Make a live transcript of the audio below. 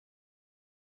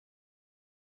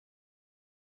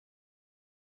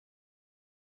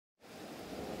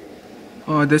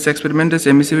This experiment is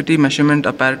emissivity measurement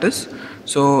apparatus.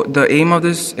 So the aim of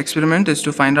this experiment is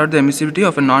to find out the emissivity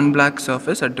of a non-black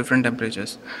surface at different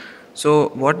temperatures. So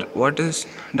what is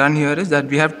done here is that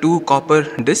we have two copper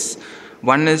discs.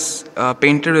 One is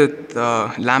painted with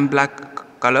lamp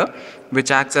black color, which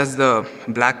acts as the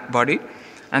black body,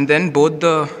 and then both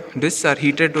the discs are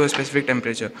heated to a specific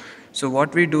temperature. So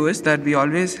what we do is that we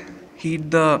always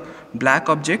heat the black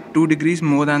object 2 degrees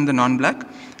more than the non-black,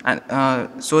 and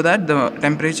so that the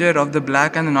temperature of the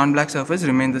black and the non-black surface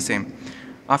remain the same.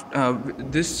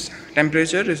 This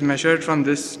temperature is measured from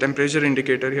this temperature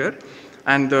indicator here,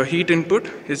 and the heat input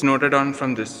is noted on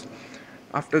from this.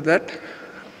 After that,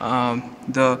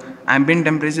 the ambient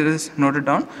temperature is noted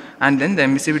down, and then the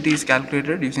emissivity is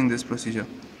calculated using this procedure.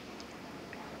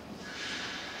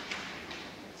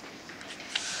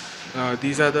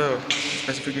 These are the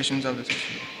specifications of the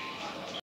system.